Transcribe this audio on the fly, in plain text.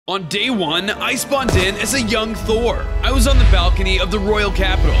On day 1, I spawned in as a young Thor. I was on the balcony of the royal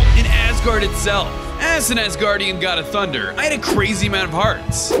capital, in Asgard itself. As an Asgardian god of thunder, I had a crazy amount of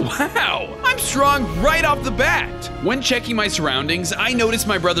hearts. Wow, I'm strong right off the bat. When checking my surroundings, I noticed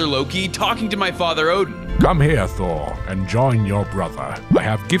my brother Loki talking to my father Odin. Come here, Thor, and join your brother. I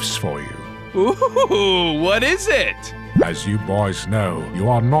have gifts for you. Ooh, what is it? As you boys know, you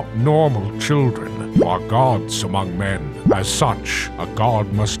are not normal children. You are gods among men. As such, a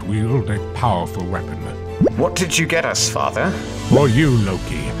god must wield a powerful weapon. What did you get us, father? For you,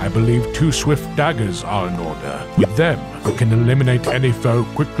 Loki, I believe 2 swift daggers are in order. With them, you can eliminate any foe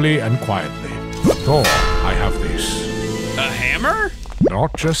quickly and quietly. For Thor, I have this. A hammer?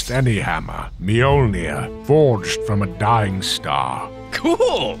 Not just any hammer. Mjolnir, forged from a dying star.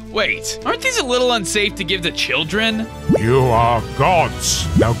 Cool! Wait, aren't these a little unsafe to give to children? You are gods!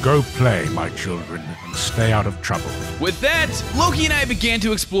 Now go play, my children, and stay out of trouble. With that, Loki and I began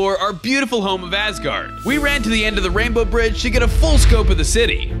to explore our beautiful home of Asgard. We ran to the end of the Rainbow Bridge to get a full scope of the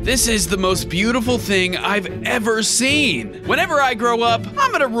city. This is the most beautiful thing I've ever seen. Whenever I grow up,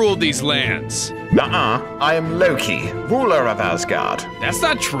 I'm gonna rule these lands. Nuh-uh. I am Loki, ruler of Asgard. That's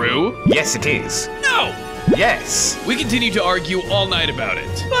not true. Yes, it is. No! Yes. We continued to argue all night about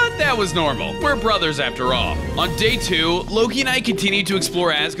it, but that was normal. We're brothers after all. On day 2, Loki and I continued to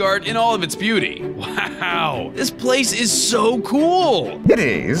explore Asgard in all of its beauty. Wow, this place is so cool. It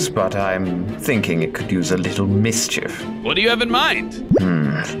is, but I'm thinking it could use a little mischief. What do you have in mind?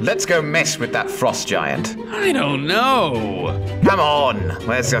 Let's go mess with that frost giant. I don't know. Come on,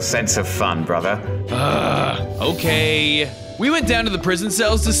 where's your sense of fun, brother? Okay. We went down to the prison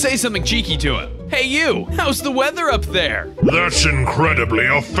cells to say something cheeky to him. Hey you, how's the weather up there? That's incredibly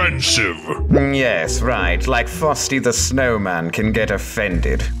offensive. Yes, right, like Frosty the Snowman can get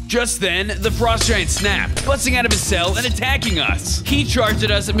offended. Just then, the frost giant snapped, busting out of his cell and attacking us. He charged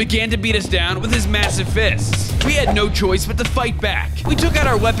at us and began to beat us down with his massive fists. We had no choice but to fight back. We took out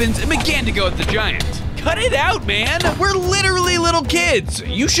our weapons and began to go at the giant. Cut it out, man! We're literally little kids!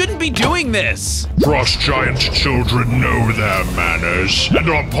 You shouldn't be doing this! Frost giant children know their manners and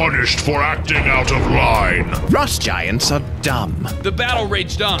are punished for acting out of line. Frost giants are dumb. The battle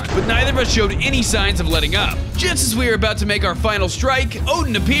raged on, but neither of us showed any signs of letting up. Just as we were about to make our final strike,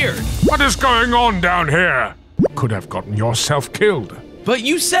 Odin appeared. What is going on down here? You could have gotten yourself killed. But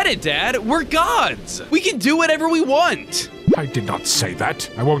you said it, Dad. We're gods. We can do whatever we want. I did not say that.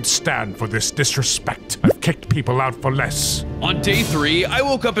 I won't stand for this disrespect. I've kicked people out for less. On day 3, I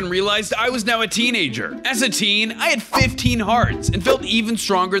woke up and realized I was now a teenager. As a teen, I had 15 hearts and felt even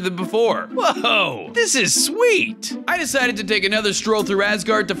stronger than before. Whoa, this is sweet. I decided to take another stroll through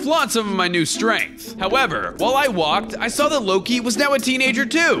Asgard to flaunt some of my new strength. However, while I walked, I saw that Loki was now a teenager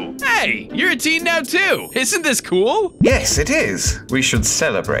too. Hey, you're a teen now too. Isn't this cool? Yes, it is. We should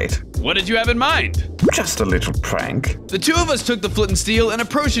celebrate. What did you have in mind? Just a little prank. The 2 of us took the flint and steel and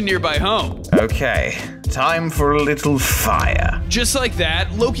approached a nearby home. Okay, time for a little fire. Just like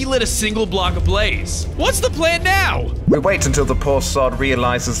that, Loki lit a single block ablaze. What's the plan now? We wait until the poor sod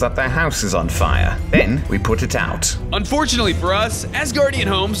realizes that their house is on fire. Then we put it out. Unfortunately for us, Asgardian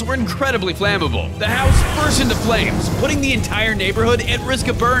homes were incredibly flammable. The house burst into flames, putting the entire neighborhood at risk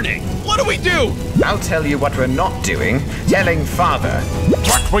of burning. What do we do? I'll tell you what we're not doing. Telling father.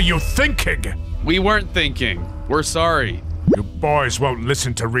 What were you thinking? We weren't thinking. We're sorry. You boys won't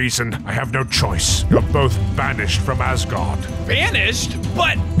listen to reason. I have no choice. You're both banished from Asgard. Banished?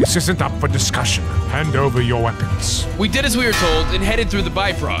 But This isn't up for discussion. Hand over your weapons. we did as we were told and headed through the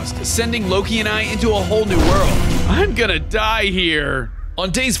Bifrost, sending Loki and I into a whole new world. I'm gonna die here. On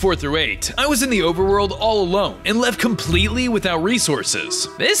days 4 through 8, I was in the overworld all alone and left completely without resources.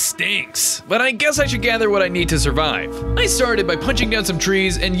 This stinks, but I guess I should gather what I need to survive. I started by punching down some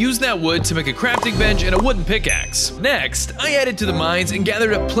trees and used that wood to make a crafting bench and a wooden pickaxe. Next, I headed to the mines and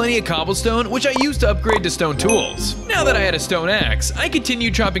gathered up plenty of cobblestone, which I used to upgrade to stone tools. Now that I had a stone axe, I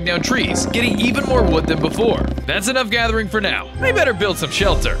continued chopping down trees, getting even more wood than before. That's enough gathering for now. I better build some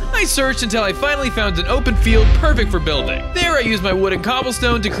shelter. I searched until I finally found an open field perfect for building. There I used my wood and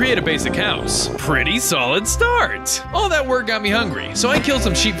cobblestone to create a basic house. Pretty solid start. All that work got me hungry, so I killed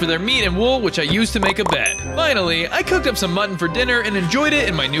some sheep for their meat and wool, which I used to make a bed. Finally, I cooked up some mutton for dinner and enjoyed it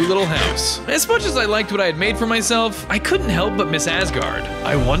in my new little house. As much as I liked what I had made for myself, I couldn't help but miss Asgard.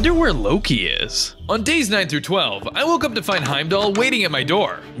 I wonder where Loki is. On days 9 through 12, I woke up to find Heimdall waiting at my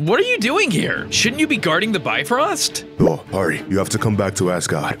door. What are you doing here? Shouldn't you be guarding the Bifrost? Oh, hurry. You have to come back to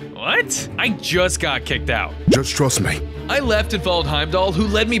Asgard. What? I just got kicked out. Just trust me. I left and followed Heimdall, who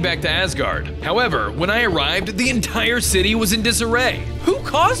led me back to Asgard. However, when I arrived, the entire city was in disarray. Who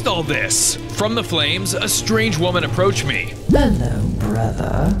caused all this? From the flames, a strange woman approached me. Hello,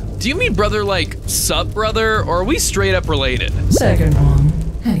 brother. Do you mean brother like sup brother, or are we straight up related? Second one.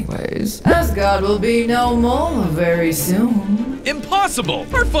 Anyways, Asgard will be no more very soon. Impossible!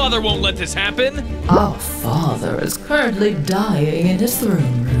 Our father won't let this happen! Our father is currently dying in his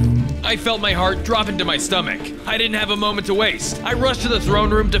throne room. I felt my heart drop into my stomach. I didn't have a moment to waste. I rushed to the throne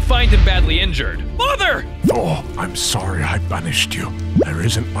room to find him badly injured. Father! Thor, I'm sorry I banished you. There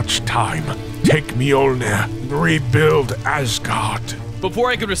isn't much time. Take Mjolnir and rebuild Asgard. Before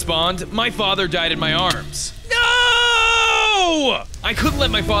I could respond, my father died in my arms. No! I couldn't let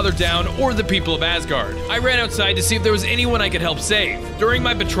my father down or the people of Asgard. I ran outside to see if there was anyone I could help save. During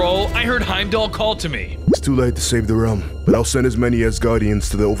my patrol, I heard Heimdall call to me. It's too late to save the realm, but I'll send as many Asgardians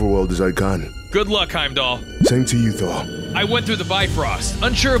to the overworld as I can. Good luck, Heimdall. Same to you, Thor. I went through the Bifrost,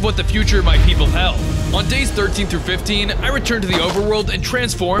 unsure of what the future of my people held. On days 13 through 15, I returned to the overworld and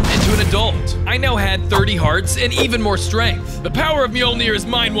transformed into an adult. I now had 30 hearts and even more strength. The power of Mjolnir is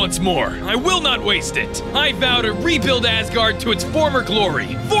mine once more. I will not waste it. I vow to rebuild Asgard to its former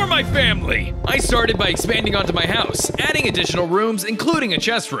glory, for my family. I started by expanding onto my house, adding additional rooms, including a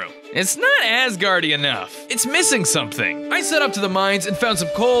chest room. It's not Asgardy enough. It's missing something. I set up to the mines and found some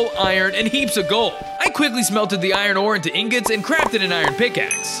coal, iron, and heaps of gold. I quickly smelted the iron ore into ingots and crafted an iron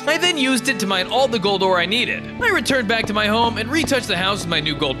pickaxe. I then used it to mine all the gold ore I needed. I returned back to my home and retouched the house with my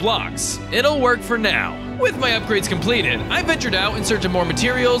new gold blocks. It'll work for now. With my upgrades completed, I ventured out in search of more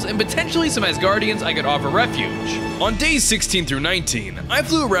materials and potentially some Asgardians I could offer refuge. On days 16 through 19, I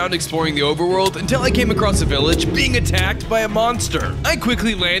flew around exploring the overworld until I came across a village being attacked by a monster. I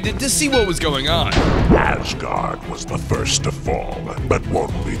quickly landed to see what was going on. Asgard was the first to fall, but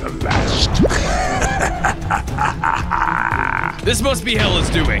won't be the last. This must be Hela's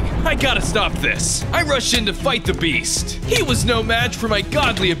doing. I gotta stop this. I rushed in to fight the beast. He was no match for my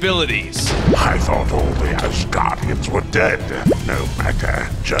godly abilities. I thought all the Asgardians were dead. No matter,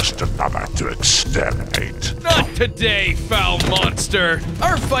 just another to exterminate. Not today, foul monster.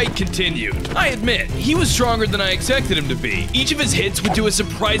 Our fight continued. I admit, he was stronger than I expected him to be. Each of his hits would do a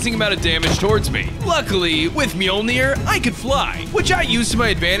surprising amount of damage towards me. Luckily, with Mjolnir, I could fly, which I used to my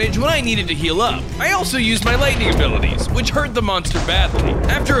advantage when I needed to heal up. I also used my lightning abilities, which hurt the monster badly.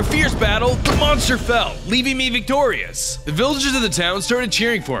 After a fierce battle, the monster fell, leaving me victorious. The villagers of the town started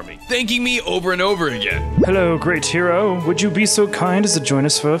cheering for me, thanking me over and over again. Hello, great hero. Would you be so kind as to join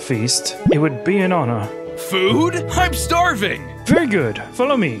us for a feast? It would be an honor. Food? I'm starving! Very good.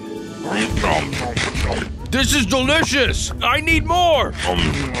 Follow me. This is delicious! I need more!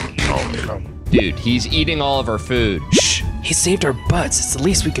 Dude, he's eating all of our food. Shh! He saved our butts. It's the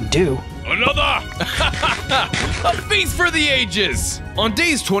least we can do. Another! A feast for the ages! On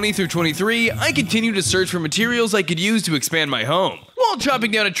days 20 through 23, I continued to search for materials I could use to expand my home. While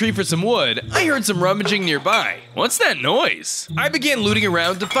chopping down a tree for some wood, I heard some rummaging nearby. What's that noise? I began looting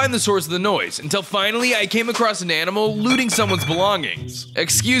around to find the source of the noise, until finally I came across an animal looting someone's belongings.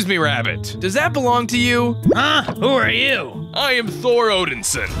 Excuse me, rabbit. Does that belong to you? Huh? Who are you? I am Thor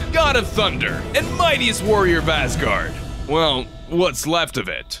Odinson, god of thunder, and mightiest warrior of Asgard. Well, what's left of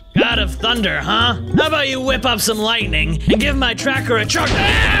it. God of thunder, huh? How about you whip up some lightning and give my tracker a chuck?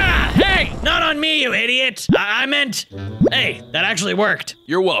 Ah! Hey, not on me, you idiot. I meant, hey, that actually worked.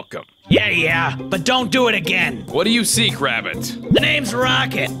 You're welcome. Yeah, but don't do it again. What do you seek, Rabbit? The name's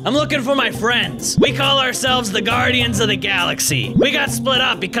Rocket. I'm looking for my friends. We call ourselves the Guardians of the Galaxy. We got split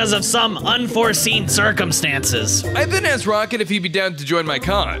up because of some unforeseen circumstances. I then asked Rocket if he'd be down to join my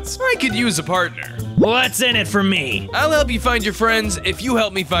cause. I could use a partner. What's in it for me? I'll help you find your friends if you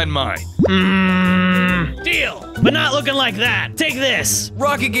help me find mine. Deal, but not looking like that. Take this.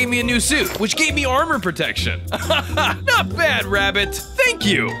 Rocket gave me a new suit, which gave me armor protection. Not bad, Rabbit. Thank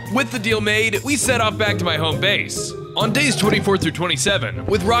you. With the deal made, we set off back to my home base. On days 24 through 27,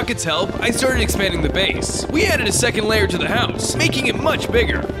 with Rocket's help, I started expanding the base. We added a second layer to the house, making it much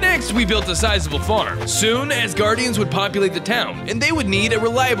bigger. Next, we built a sizable farm. Soon, Asgardians would populate the town, and they would need a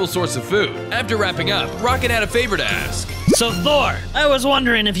reliable source of food. After wrapping up, Rocket had a favor to ask. So Thor, I was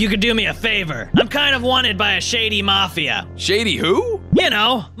wondering if you could do me a favor. I'm kind of wanted by a shady mafia. Shady who? You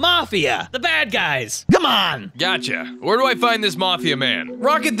know, mafia, the bad guys. Come on. Gotcha. Where do I find this mafia man?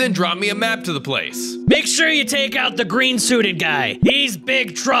 Rocket then dropped me a map to the place. Make sure you take out the green-suited guy. He's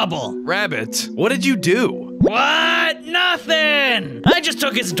big trouble. Rabbit, what did you do? What? Nothing. I just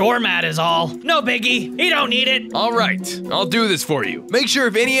took his doormat is all. No biggie. He don't need it. All right, I'll do this for you. Make sure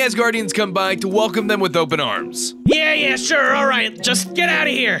if any Asgardians come by to welcome them with open arms. Yeah, sure, alright, just get out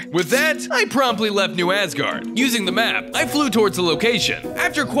of here. With that, I promptly left New Asgard. Using the map, I flew towards the location.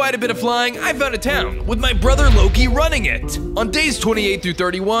 After quite a bit of flying, I found a town, with my brother Loki running it. On days 28 through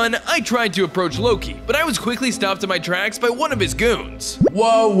 31, I tried to approach Loki, but I was quickly stopped in my tracks by one of his goons.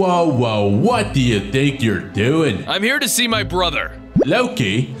 Whoa, what do you think you're doing? I'm here to see my brother.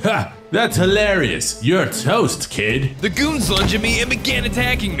 Loki? Ha! That's hilarious. You're toast, kid. The goons lunged at me and began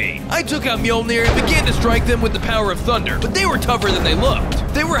attacking me. I took out Mjolnir and began to strike them with the power of thunder, but they were tougher than they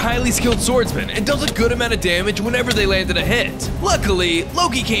looked. They were highly skilled swordsmen and dealt a good amount of damage whenever they landed a hit. Luckily,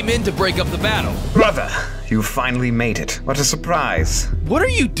 Loki came in to break up the battle. Brother, you finally made it. What a surprise. What are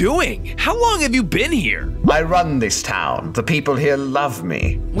you doing? How long have you been here? I run this town. The people here love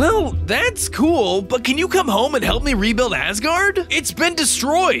me. Well, that's cool, but can you come home and help me rebuild Asgard? It's been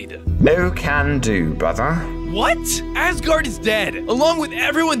destroyed. No can do, brother. What? Asgard is dead, along with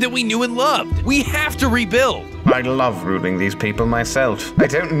everyone that we knew and loved. We have to rebuild. I love ruling these people myself. I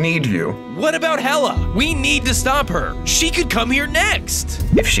don't need you. What about Hela? We need to stop her. She could come here next.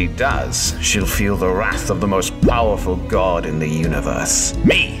 If she does, she'll feel the wrath of the most powerful god in the universe.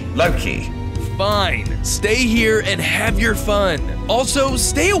 Me, Loki. Fine. Stay here and have your fun. Also,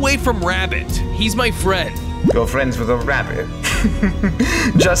 stay away from Rabbit. He's my friend. You're friends with a rabbit?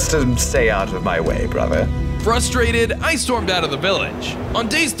 Just to stay out of my way, brother. Frustrated, I stormed out of the village. On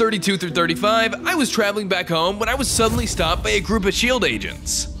days 32 through 35, I was traveling back home when I was suddenly stopped by a group of SHIELD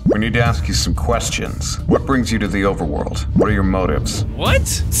agents. We need to ask you some questions. What brings you to the overworld? What are your motives? What?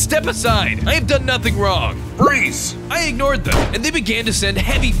 Step aside. I have done nothing wrong. Freeze! I ignored them, and they began to send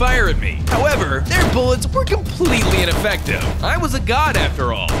heavy fire at me. However, their bullets were completely ineffective. I was a god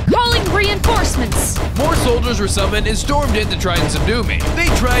after all. Calling reinforcements! More soldiers were summoned and stormed in to try and subdue me. They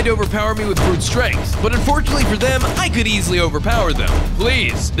tried to overpower me with brute strength, but unfortunately for them, I could easily overpower them.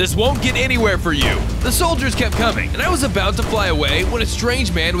 Please, this won't get anywhere for you. The soldiers kept coming, and I was about to fly away when a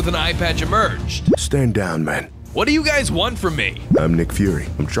strange man with an eye patch emerged. Stand down, man. What do you guys want from me? I'm Nick Fury.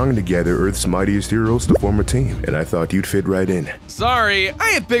 I'm trying to gather Earth's mightiest heroes to form a team, and I thought you'd fit right in. Sorry, I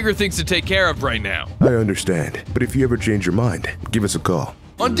have bigger things to take care of right now. I understand, but if you ever change your mind, give us a call.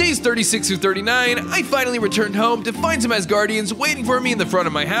 On days 36 through 39, I finally returned home to find some Asgardians waiting for me in the front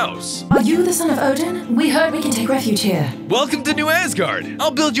of my house. Are you the son of Odin? We heard we can take refuge here. Welcome to New Asgard.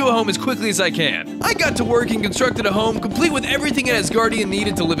 I'll build you a home as quickly as I can. I got to work and constructed a home complete with everything an Asgardian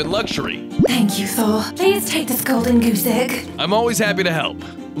needed to live in luxury. Thank you, Thor. Please take this golden goose egg. I'm always happy to help.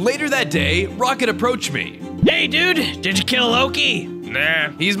 Later that day, Rocket approached me. Hey dude, did you kill Loki? Nah,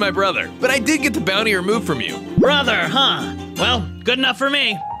 he's my brother, but I did get the bounty removed from you. Brother, huh? Well, good enough for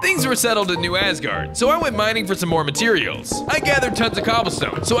me. Things were settled in New Asgard, so I went mining for some more materials. I gathered tons of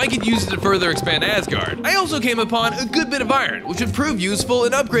cobblestone, so I could use it to further expand Asgard. I also came upon a good bit of iron, which would prove useful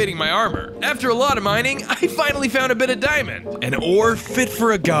in upgrading my armor. After a lot of mining, I finally found a bit of diamond, an ore fit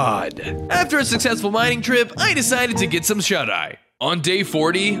for a god. After a successful mining trip, I decided to get some shut-eye. On day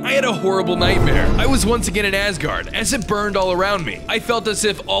 40, I had a horrible nightmare. I was once again in Asgard, as it burned all around me. I felt as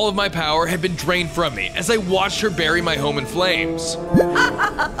if all of my power had been drained from me as I watched her bury my home in flames.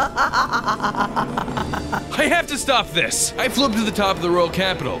 I have to stop this. I flew up to the top of the royal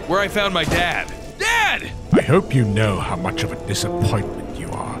capital, where I found my dad. Dad! I hope you know how much of a disappointment you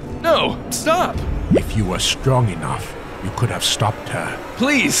are. No, stop. If you were strong enough, you could have stopped her.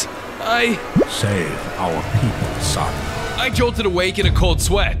 Please, Save our people, son. I jolted awake in a cold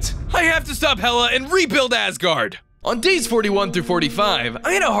sweat. I have to stop Hela and rebuild Asgard. On days 41 through 45,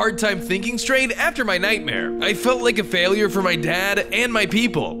 I had a hard time thinking straight after my nightmare. I felt like a failure for my dad and my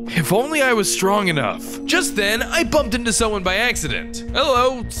people. If only I was strong enough. Just then, I bumped into someone by accident.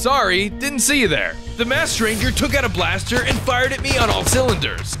 Hello, sorry, didn't see you there. The masked stranger took out a blaster and fired at me on all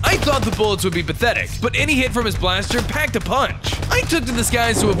cylinders. I thought the bullets would be pathetic, but any hit from his blaster packed a punch. I took to the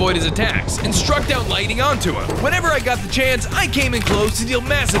skies to avoid his attacks and struck down lightning onto him. Whenever I got the chance, I came in close to deal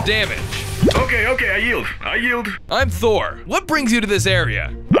massive damage. Okay, I yield. I'm Thor. What brings you to this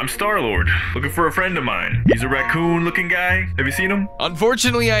area? I'm Star-Lord, looking for a friend of mine. He's a raccoon-looking guy. Have you seen him?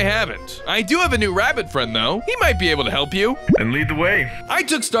 Unfortunately, I haven't. I do have a new rabbit friend, though. He might be able to help you. Then lead the way. I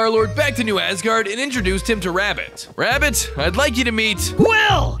took Star-Lord back to New Asgard and introduced him to Rabbit. Rabbit, I'd like you to meet...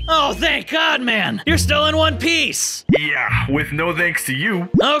 Will! Oh, thank God, man. You're still in one piece. Yeah, with no thanks to you.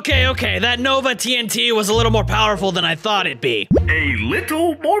 Okay. That Nova TNT was a little more powerful than I thought it'd be. A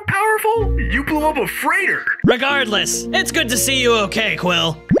little more powerful? You blew up a freighter. Regardless, it's good to see you okay,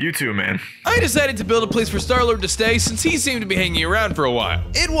 Quill. You too, man. I decided to build a place for Star-Lord to stay since he seemed to be hanging around for a while.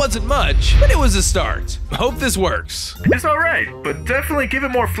 It wasn't much, but it was a start. Hope this works. It's alright, but definitely give it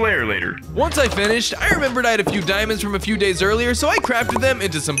more flair later. Once I finished, I remembered I had a few diamonds from a few days earlier, so I crafted them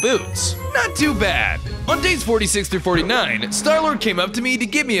into some boots. Not too bad. On days 46 through 49, Star-Lord came up to me to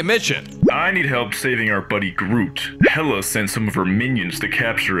give me a mission. I need help saving our buddy Groot. Hela sent some of her minions to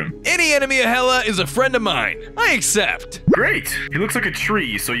capture him. Any enemy of Hela is a friend of mine. I accept. Great! He looks like a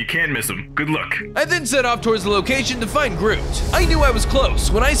tree, so you can't miss him. Good luck. I then set off towards the location to find Groot. I knew I was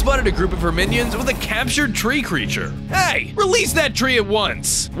close when I spotted a group of her minions with a captured tree creature. Hey, release that tree at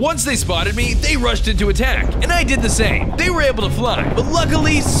once. Once they spotted me, they rushed into attack, and I did the same. They were able to fly, but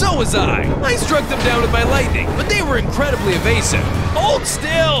luckily, so was I. I struck them down with my lightning, but they were incredibly evasive. Hold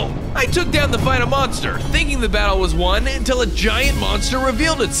still! I took down the final monster, thinking the battle was won until a giant monster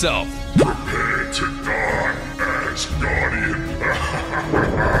revealed itself. Prepare to die as Guardian.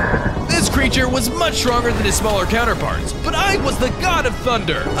 This creature was much stronger than his smaller counterparts, but I was the god of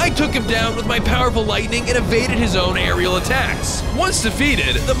thunder. I took him down with my powerful lightning and evaded his own aerial attacks. Once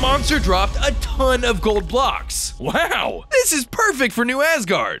defeated, the monster dropped a ton of gold blocks. Wow, this is perfect for New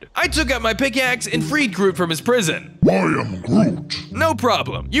Asgard. I took out my pickaxe and freed Groot from his prison. I am Groot. No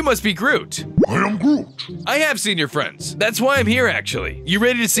problem, you must be Groot. I am Groot. I have seen your friends. That's why I'm here, actually. You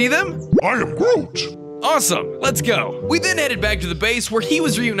ready to see them? I am Groot. Awesome, let's go. We then headed back to the base where he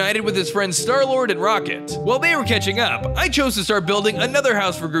was reunited with his friends Star-Lord and Rocket. While they were catching up, I chose to start building another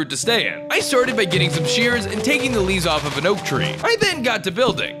house for Groot to stay in. I started by getting some shears and taking the leaves off of an oak tree. I then got to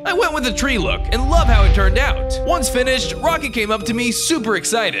building. I went with a tree look and love how it turned out. Once finished, Rocket came up to me super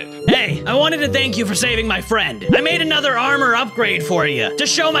excited. Hey, I wanted to thank you for saving my friend. I made another armor upgrade for you to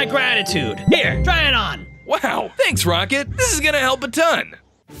show my gratitude. Here, try it on. Wow, thanks Rocket. This is gonna help a ton.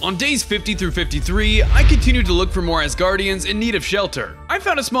 On days 50 through 53, I continued to look for more Asgardians in need of shelter. I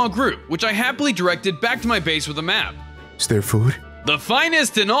found a small group, which I happily directed back to my base with a map. Is there food? The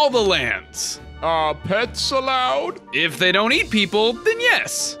finest in all the lands. Are pets allowed? If they don't eat people, then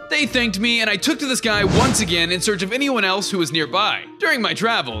yes. They thanked me and I took to the sky once again in search of anyone else who was nearby. During my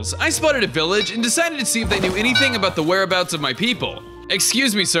travels, I spotted a village and decided to see if they knew anything about the whereabouts of my people.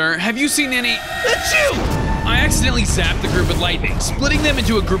 Excuse me, sir, have you seen any— Achoo! I accidentally zapped the group with lightning, splitting them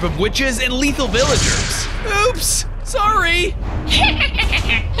into a group of witches and lethal villagers. Oops, sorry.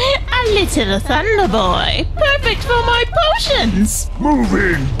 A little thunder boy, perfect for my potions. Move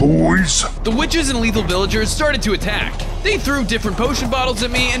in, boys. The witches and lethal villagers started to attack. They threw different potion bottles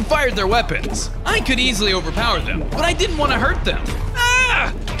at me and fired their weapons. I could easily overpower them, but I didn't want to hurt them.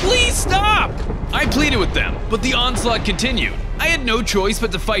 Ah! Please stop! I pleaded with them, but the onslaught continued. I had no choice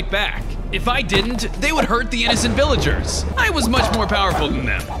but to fight back. If I didn't, they would hurt the innocent villagers. I was much more powerful than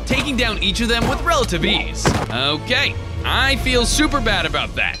them, taking down each of them with relative ease. Okay, I feel super bad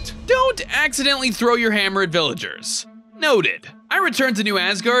about that. Don't accidentally throw your hammer at villagers. Noted. I returned to New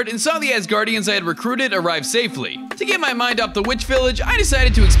Asgard and saw the Asgardians I had recruited arrive safely. To get my mind off the witch village, I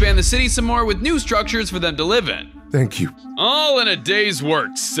decided to expand the city some more with new structures for them to live in. Thank you. All in a day's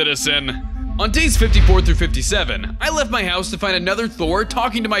work, citizen. On days 54 through 57, I left my house to find another Thor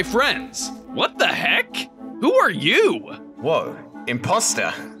talking to my friends. What the heck? Who are you? Whoa,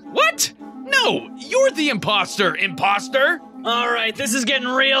 imposter. What? No, you're the imposter, imposter! Alright, this is getting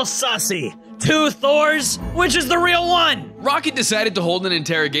real sussy. 2 Thors? Which is the real one? Rocket decided to hold an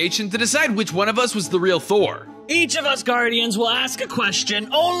interrogation to decide which one of us was the real Thor. Each of us Guardians will ask a question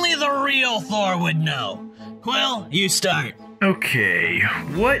only the real Thor would know. Quill, you start. Okay,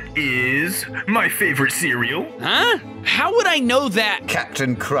 what is my favorite cereal? Huh? How would I know that?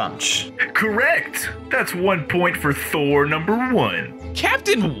 Captain Crunch. Correct! That's 1 point for Thor number 1.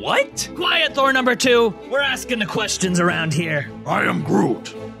 Captain what? Quiet, Thor number 2. We're asking the questions around here. I am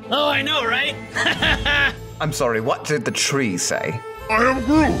Groot. Oh, I know, right? I'm sorry, what did the tree say? I am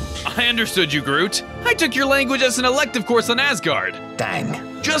Groot. I understood you, Groot. I took your language as an elective course on Asgard.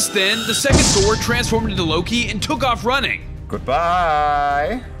 Dang. Just then, the second Thor transformed into Loki and took off running.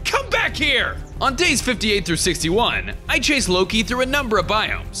 Goodbye. Come back here! On days 58 through 61, I chased Loki through a number of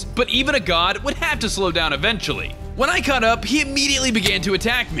biomes, but even a god would have to slow down eventually. When I caught up, he immediately began to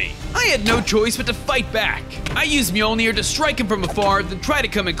attack me. I had no choice but to fight back. I used Mjolnir to strike him from afar, then try to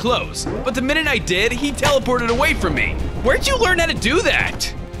come in close, but the minute I did, he teleported away from me. Where'd you learn how to do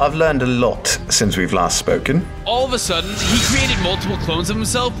that? I've learned a lot since we've last spoken. All of a sudden, he created multiple clones of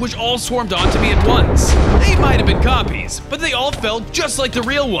himself which all swarmed onto me at once. They might have been copies, but they all felt just like the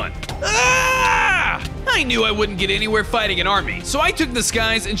real one. Ah! I knew I wouldn't get anywhere fighting an army, so I took the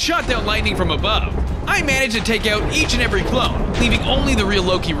skies and shot down lightning from above. I managed to take out each and every clone, leaving only the real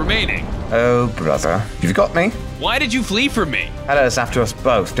Loki remaining. Oh, brother. You've got me? Why did you flee from me? Hela's after us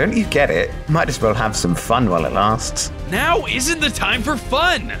both, don't you get it? Might as well have some fun while it lasts. Now isn't the time for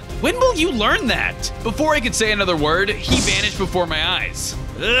fun! When will you learn that? Before I could say another word, he vanished before my eyes.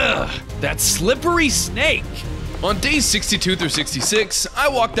 Ugh, that slippery snake! On days 62 through 66, I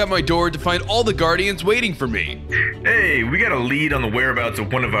walked out my door to find all the Guardians waiting for me. Hey, we got a lead on the whereabouts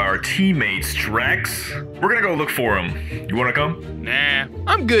of one of our teammates, Drax. We're gonna go look for him. You wanna come? Nah,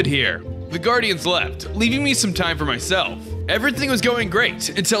 I'm good here. The Guardians left, leaving me some time for myself. Everything was going great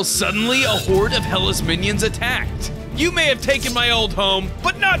until suddenly a horde of Hela's minions attacked. You may have taken my old home,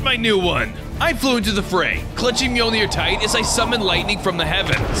 but not my new one. I flew into the fray, clutching Mjolnir tight as I summoned lightning from the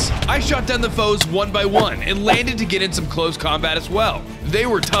heavens. I shot down the foes one by one and landed to get in some close combat as well. They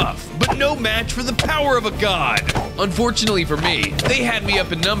were tough, but no match for the power of a god. Unfortunately for me, they had me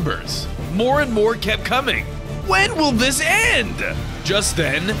up in numbers. More and more kept coming. When will this end? Just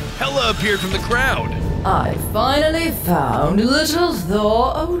then, Hela appeared from the crowd. I finally found little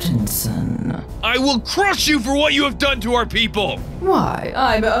Thor Odinson. I will crush you for what you have done to our people! Why,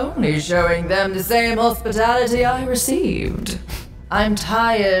 I'm only showing them the same hospitality I received. I'm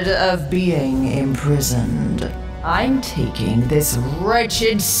tired of being imprisoned. I'm taking this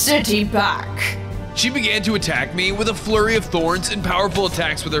wretched city back. She began to attack me with a flurry of thorns and powerful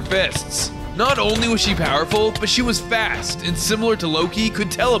attacks with her fists. Not only was she powerful, but she was fast and similar to Loki, could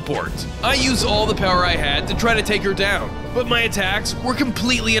teleport. I used all the power I had to try to take her down, but my attacks were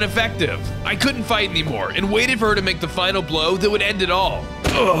completely ineffective. I couldn't fight anymore and waited for her to make the final blow that would end it all.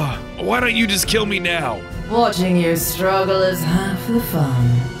 Ugh, why don't you just kill me now? Watching you struggle is half the fun.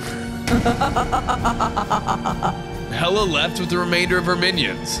 Hela left with the remainder of her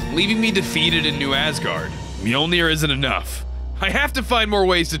minions, leaving me defeated in New Asgard. Mjolnir isn't enough. I have to find more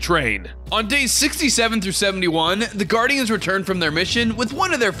ways to train. On days 67 through 71, the Guardians returned from their mission with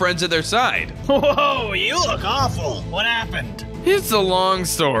one of their friends at their side. Whoa, you look awful. What happened? It's a long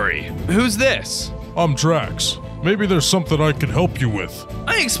story. Who's this? I'm Drax. Maybe there's something I can help you with.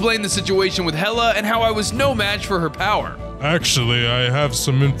 I explained the situation with Hela and how I was no match for her power. Actually, I have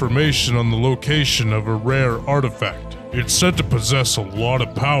some information on the location of a rare artifact. It's said to possess a lot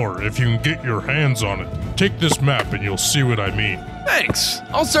of power if you can get your hands on it. Take this map and you'll see what I mean. Thanks.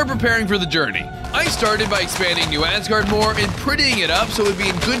 I'll start preparing for the journey. I started by expanding New Asgard more and prettying it up so it would be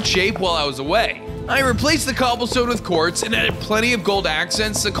in good shape while I was away. I replaced the cobblestone with quartz and added plenty of gold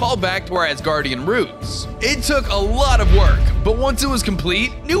accents to call back to our Asgardian roots. It took a lot of work, but once it was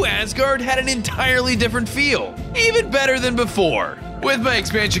complete, New Asgard had an entirely different feel, even better than before. With my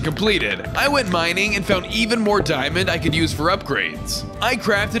expansion completed, I went mining and found even more diamond I could use for upgrades. I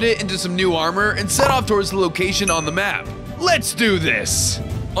crafted it into some new armor and set off towards the location on the map. Let's do this!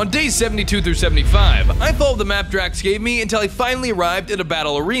 On days 72 through 75, I followed the map Drax gave me until I finally arrived at a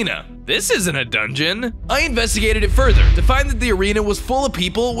battle arena. This isn't a dungeon. I investigated it further to find that the arena was full of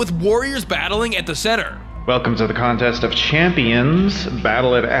people with warriors battling at the center. Welcome to the contest of champions.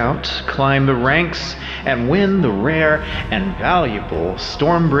 Battle it out, climb the ranks, and win the rare and valuable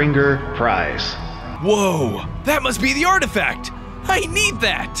Stormbringer prize. Whoa, that must be the artifact. I need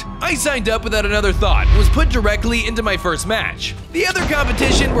that! I signed up without another thought and was put directly into my first match. The other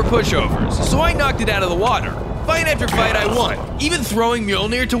competition were pushovers, so I knocked it out of the water. Fight after fight I won, even throwing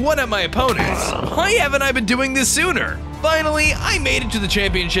Mjolnir to one-up my opponents. Why haven't I been doing this sooner? Finally, I made it to the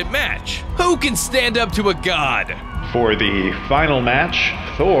championship match. Who can stand up to a god? For the final match,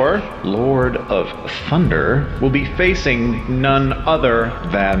 Thor, Lord of Thunder, will be facing none other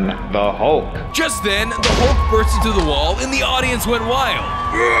than the Hulk. Just then, the Hulk burst into the wall and the audience went wild.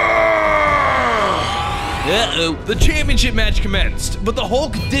 Uh-oh. The championship match commenced, but the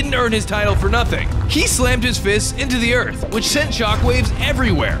Hulk didn't earn his title for nothing. He slammed his fists into the earth, which sent shockwaves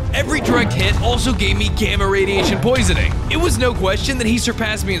everywhere. Every direct hit also gave me gamma radiation poisoning. It was no question that he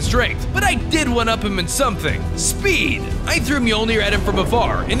surpassed me in strength, but I did one-up him in something. Speed! I threw Mjolnir at him from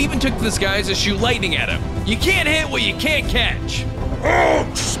afar, and even took to the skies to shoot lightning at him. You can't hit what you can't catch.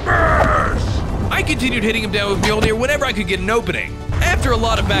 Hulk smash! I continued hitting him down with Mjolnir whenever I could get an opening. After a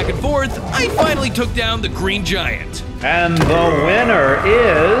lot of back and forth, I finally took down the Green Giant. And the winner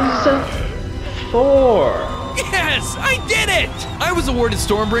is Thor. Yes, I did it! I was awarded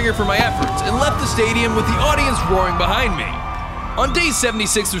Stormbringer for my efforts and left the stadium with the audience roaring behind me. On days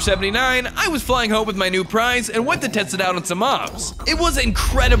 76 through 79, I was flying home with my new prize and went to test it out on some mobs. It was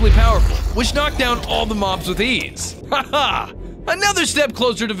incredibly powerful, which knocked down all the mobs with ease. Haha! Another step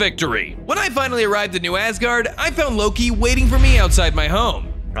closer to victory. When I finally arrived at New Asgard, I found Loki waiting for me outside my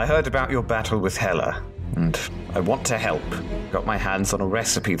home. I heard about your battle with Hela, and I want to help. Got my hands on a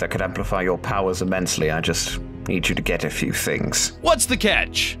recipe that could amplify your powers immensely. I just need you to get a few things. What's the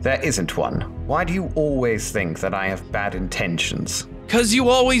catch? There isn't one. Why do you always think that I have bad intentions? 'Cause you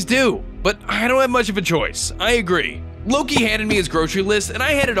always do. But I don't have much of a choice. I agree. Loki handed me his grocery list and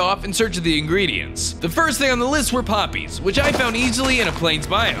I headed off in search of the ingredients. The first thing on the list were poppies, which I found easily in a plains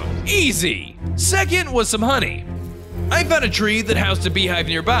biome. Easy! Second was some honey. I found a tree that housed a beehive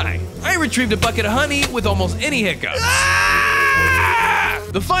nearby. I retrieved a bucket of honey with almost any hiccups. Ah!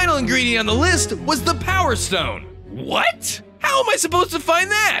 The final ingredient on the list was the Power Stone. What? How am I supposed to find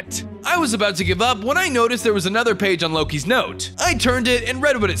that? I was about to give up when I noticed there was another page on Loki's note. I turned it and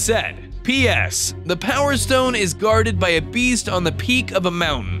read what it said. P.S. The Power Stone is guarded by a beast on the peak of a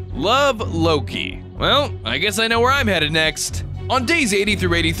mountain. Love, Loki. Well, I guess I know where I'm headed next. On days 80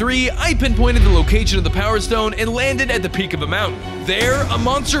 through 83, I pinpointed the location of the Power Stone and landed at the peak of a mountain. There, a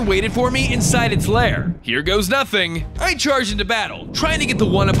monster waited for me inside its lair. Here goes nothing. I charged into battle, trying to get the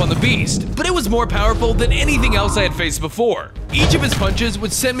one-up on the beast, but it was more powerful than anything else I had faced before. Each of his punches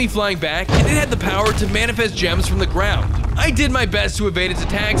would send me flying back, and it had the power to manifest gems from the ground. I did my best to evade its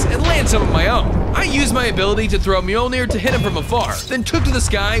attacks and land some of my own. I used my ability to throw Mjolnir to hit him from afar, then took to the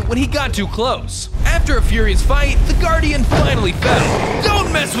sky when he got too close. After a furious fight, the Guardian finally fell.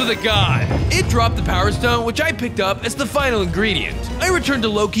 Don't mess with a god! It dropped the Power Stone, which I picked up as the final ingredient. I returned to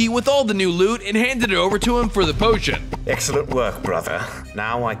Loki with all the new loot and handed it over to him for the potion. Excellent work, brother.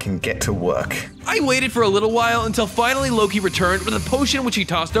 Now I can get to work. I waited for a little while until finally Loki returned with a potion which he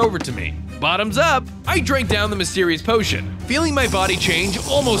tossed over to me. Bottoms up, I drank down the mysterious potion, feeling my body change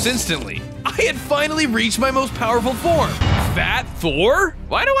almost instantly. I had finally reached my most powerful form. Fat Thor?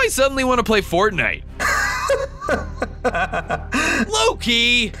 Why do I suddenly want to play Fortnite?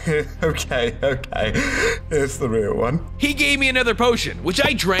 Loki! Okay. It's the real one. He gave me another potion, which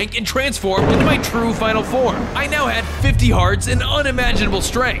I drank and transformed into my true final form. I now had 50 hearts and unimaginable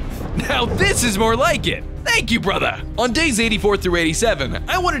strength. Now this is more like it. Thank you, brother! On days 84 through 87,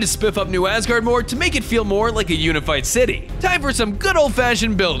 I wanted to spiff up New Asgard more to make it feel more like a unified city. Time for some good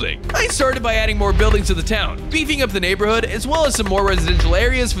old-fashioned building. I started by adding more buildings to the town, beefing up the neighborhood, as well as some more residential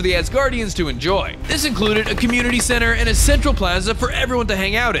areas for the Asgardians to enjoy. This included a community center and a central plaza for everyone to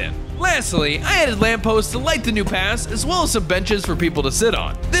hang out in. Lastly, I added lampposts to light the new pass, as well as some benches for people to sit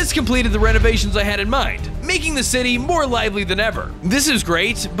on. This completed the renovations I had in mind, making the city more lively than ever. This is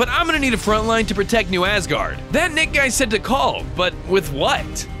great, but I'm gonna need a front line to protect New Asgard. That Nick guy said to call, but with what?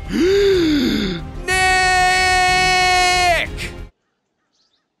 Nick!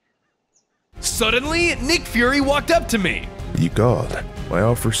 Suddenly, Nick Fury walked up to me. You called. My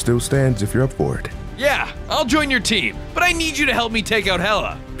offer still stands if you're up for it. Yeah, I'll join your team, but I need you to help me take out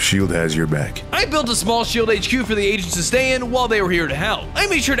Hela. Shield has your back. I built a small shield HQ for the agents to stay in while they were here to help. I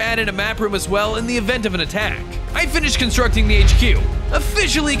made sure to add in a map room as well in the event of an attack. I finished constructing the HQ,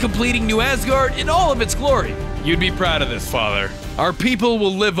 officially completing New Asgard in all of its glory. You'd be proud of this, father. Our people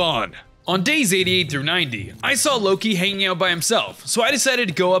will live on. On days 88 through 90, I saw Loki hanging out by himself, so I decided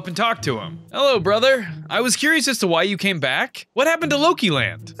to go up and talk to him. Hello, brother. I was curious as to why you came back. What happened to Loki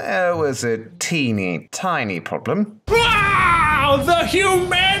Land? There was a teeny tiny problem. Wow, the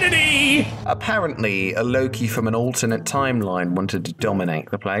humanity! Apparently, a Loki from an alternate timeline wanted to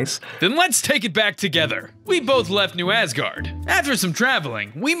dominate the place. Then let's take it back together. We both left New Asgard. After some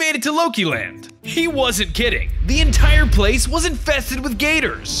traveling, we made it to Loki Land. He wasn't kidding. The entire place was infested with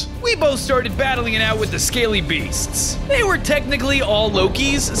gators. We both started battling it out with the scaly beasts. They were technically all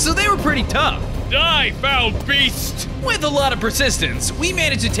Lokis, so they were pretty tough. Die, foul beast! With a lot of persistence, we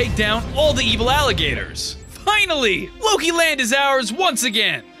managed to take down all the evil alligators. Finally, Loki Land is ours once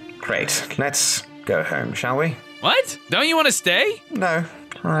again. Great, let's go home, shall we? What? Don't you want to stay? No,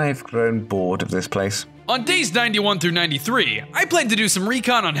 I've grown bored of this place. On days 91 through 93, I plan to do some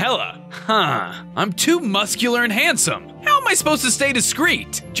recon on Hela. I'm too muscular and handsome. How am I supposed to stay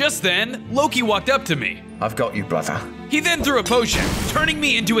discreet? Just then, Loki walked up to me. I've got you, brother. He then threw a potion, turning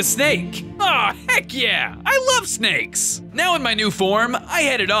me into a snake. Aw, heck yeah, I love snakes. Now in my new form, I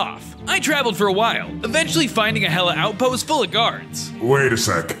headed off. I traveled for a while, eventually finding a Hela outpost full of guards. Wait a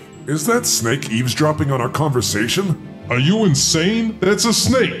sec. Is that snake eavesdropping on our conversation? Are you insane? That's a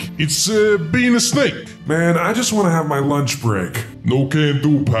snake. It's being a snake. Man, I just want to have my lunch break. No can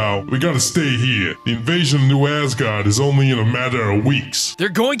do, pal. We gotta stay here. The invasion of New Asgard is only in a matter of weeks. They're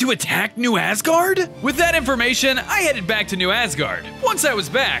going to attack New Asgard? With that information, I headed back to New Asgard. Once I was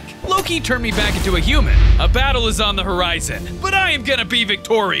back, Loki turned me back into a human. A battle is on the horizon, but I am gonna be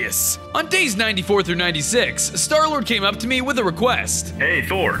victorious. On days 94 through 96, Star-Lord came up to me with a request. Hey,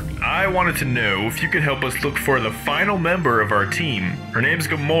 Thor. I wanted to know if you could help us look for the final member of our team. Her name's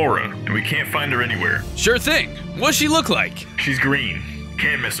Gamora, and we can't find her anywhere. Sure thing. What's she look like? She's green.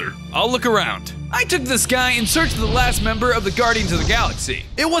 Can't miss her. I'll look around. I took the sky in search of the last member of the Guardians of the Galaxy.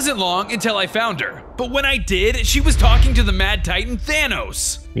 It wasn't long until I found her, but when I did, she was talking to the Mad Titan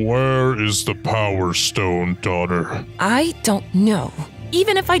Thanos. Where is the Power Stone, daughter? I don't know.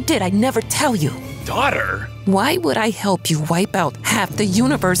 Even if I did, I'd never tell you. Daughter? Why would I help you wipe out half the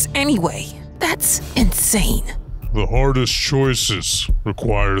universe anyway? That's insane. The hardest choices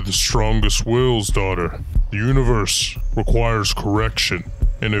require the strongest wills, daughter. The universe requires correction.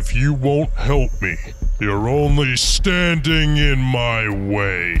 And if you won't help me, you're only standing in my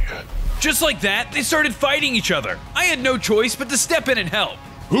way. Just like that, they started fighting each other. I had no choice but to step in and help.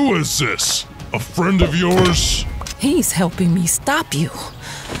 Who is this? A friend of yours? He's helping me stop you.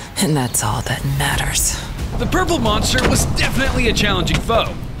 And that's all that matters. The purple monster was definitely a challenging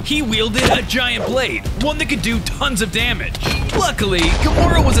foe. He wielded a giant blade, one that could do tons of damage. Luckily,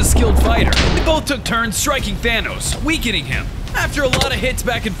 Gamora was a skilled fighter. We both took turns striking Thanos, weakening him. After a lot of hits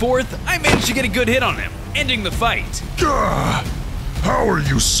back and forth, I managed to get a good hit on him, ending the fight. Gah! How are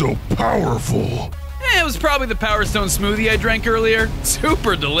you so powerful? It was probably the Power Stone smoothie I drank earlier.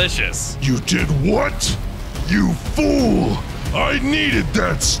 Super delicious. You did what? You fool! I needed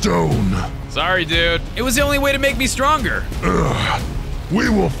that stone! Sorry, dude. It was the only way to make me stronger. Ugh. We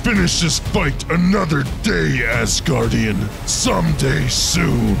will finish this fight another day, Asgardian. Someday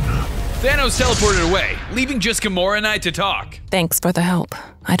soon. Thanos teleported away, leaving just Gamora and I to talk. Thanks for the help.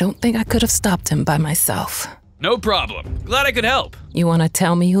 I don't think I could have stopped him by myself. No problem. Glad I could help. You want to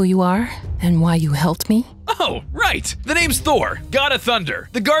tell me who you are and why you helped me? Oh, right. The name's Thor, God of Thunder.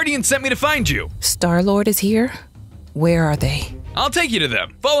 The Guardian sent me to find you. Star-Lord is here? Where are they? I'll take you to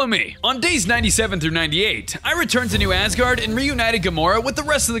them. Follow me. On days 97 through 98, I returned to New Asgard and reunited Gamora with the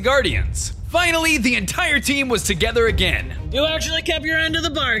rest of the Guardians. Finally, the entire team was together again. You actually kept your end of the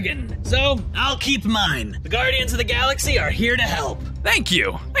bargain, so I'll keep mine. The Guardians of the Galaxy are here to help. Thank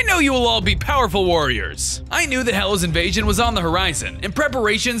you. I know you will all be powerful warriors. I knew that Hela's invasion was on the horizon, and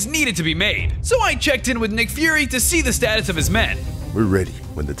preparations needed to be made. So I checked in with Nick Fury to see the status of his men. We're ready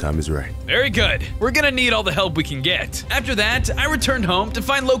when the time is right. Very good. We're gonna need all the help we can get. After that, I returned home to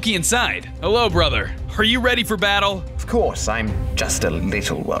find Loki inside. Hello, brother. Are you ready for battle? Of course, I'm just a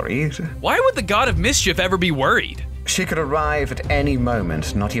little worried. Why would the God of Mischief ever be worried? She could arrive at any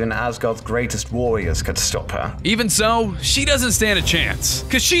moment. Not even Asgard's greatest warriors could stop her. Even so, she doesn't stand a chance,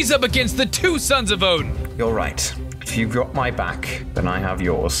 because she's up against the two sons of Odin. You're right. If you've got my back, then I have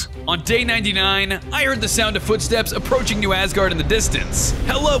yours. On day 99, I heard the sound of footsteps approaching New Asgard in the distance.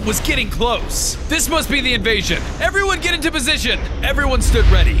 Hela was getting close. This must be the invasion. Everyone get into position. Everyone stood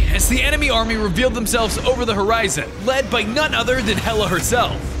ready as the enemy army revealed themselves over the horizon, led by none other than Hela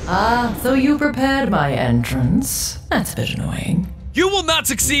herself. Ah, so you prepared my entrance. That's a bit annoying. You will not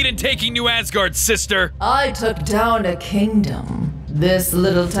succeed in taking New Asgard, sister. I took down a kingdom. This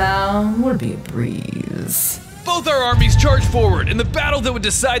little town would be a breeze. Both our armies charged forward in the battle that would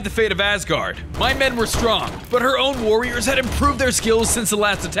decide the fate of Asgard. My men were strong, but her own warriors had improved their skills since the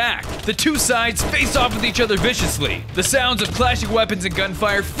last attack. The two sides faced off with each other viciously. The sounds of clashing weapons and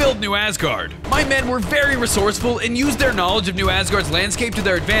gunfire filled New Asgard. My men were very resourceful and used their knowledge of New Asgard's landscape to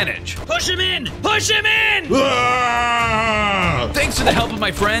their advantage. Push him in! Push him in! Thanks to the help of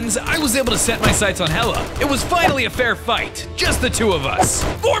my friends, I was able to set my sights on Hela. It was finally a fair fight, just the two of us.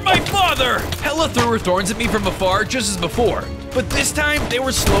 For my father! Hela threw her thorns at me from afar just as before, but this time they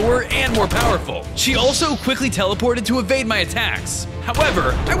were slower and more powerful. She also quickly teleported to evade my attacks.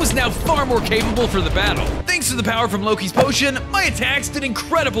 However, I was now far more capable for the battle. Thanks to the power from Loki's potion, my attacks did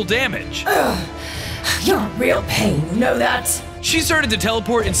incredible damage. You're a real pain, you know that? She started to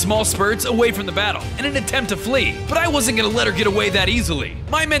teleport in small spurts away from the battle in an attempt to flee, but I wasn't gonna let her get away that easily.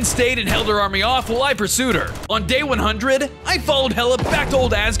 My men stayed and held her army off while I pursued her. On day 100, I followed Hela back to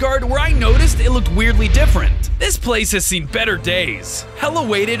old Asgard where I noticed it looked weirdly different. This place has seen better days. Hela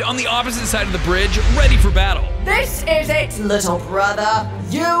waited on the opposite side of the bridge, ready for battle. This is it, little brother.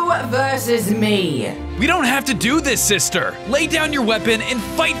 You versus me. We don't have to do this, sister. Lay down your weapon and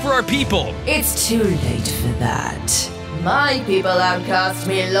fight for our people. It's too late for that. My people outcast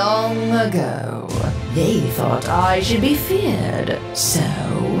me long ago. They thought I should be feared, so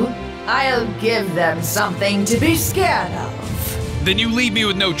I'll give them something to be scared of. Then you leave me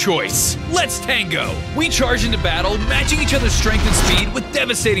with no choice. Let's tango. We charged into battle, matching each other's strength and speed with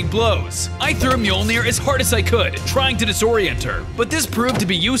devastating blows. I threw Mjolnir as hard as I could, trying to disorient her, but this proved to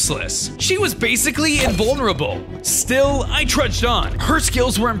be useless. She was basically invulnerable. Still, I trudged on. Her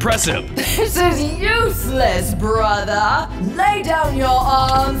skills were impressive. This is useless, brother. Lay down your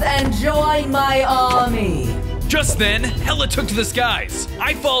arms and join my army. Just then, Hela took to the skies.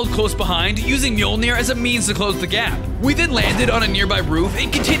 I followed close behind, using Mjolnir as a means to close the gap. We then landed on a nearby roof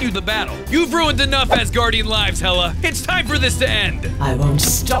and continued the battle. You've ruined enough Asgardian lives, Hela. It's time for this to end. I won't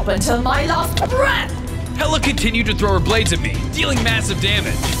stop until my last breath! Hela continued to throw her blades at me, dealing massive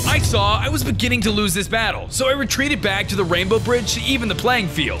damage. I saw I was beginning to lose this battle, so I retreated back to the Rainbow Bridge to even the playing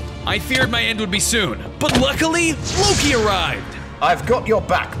field. I feared my end would be soon, but luckily, Loki arrived. I've got your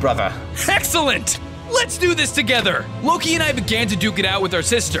back, brother. Excellent! Let's do this together! Loki and I began to duke it out with our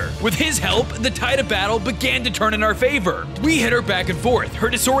sister. With his help, the tide of battle began to turn in our favor. We hit her back and forth, her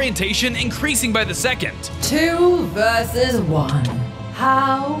disorientation increasing by the second. 2 versus 1.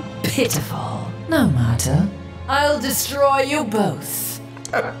 How pitiful. No matter. I'll destroy you both.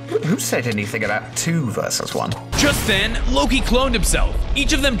 Who said anything about 2 versus 1? Just then, Loki cloned himself,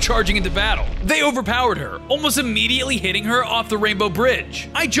 each of them charging into battle. They overpowered her, almost immediately hitting her off the Rainbow Bridge.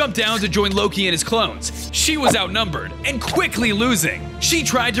 I jumped down to join Loki and his clones. She was outnumbered, and quickly losing. She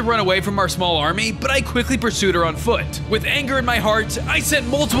tried to run away from our small army, but I quickly pursued her on foot. With anger in my heart, I sent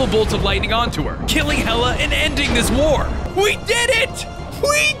multiple bolts of lightning onto her, killing Hela and ending this war. We did it!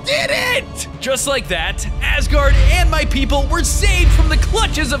 We did it! Just like that, Asgard and my people were saved from the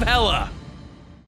clutches of Hela.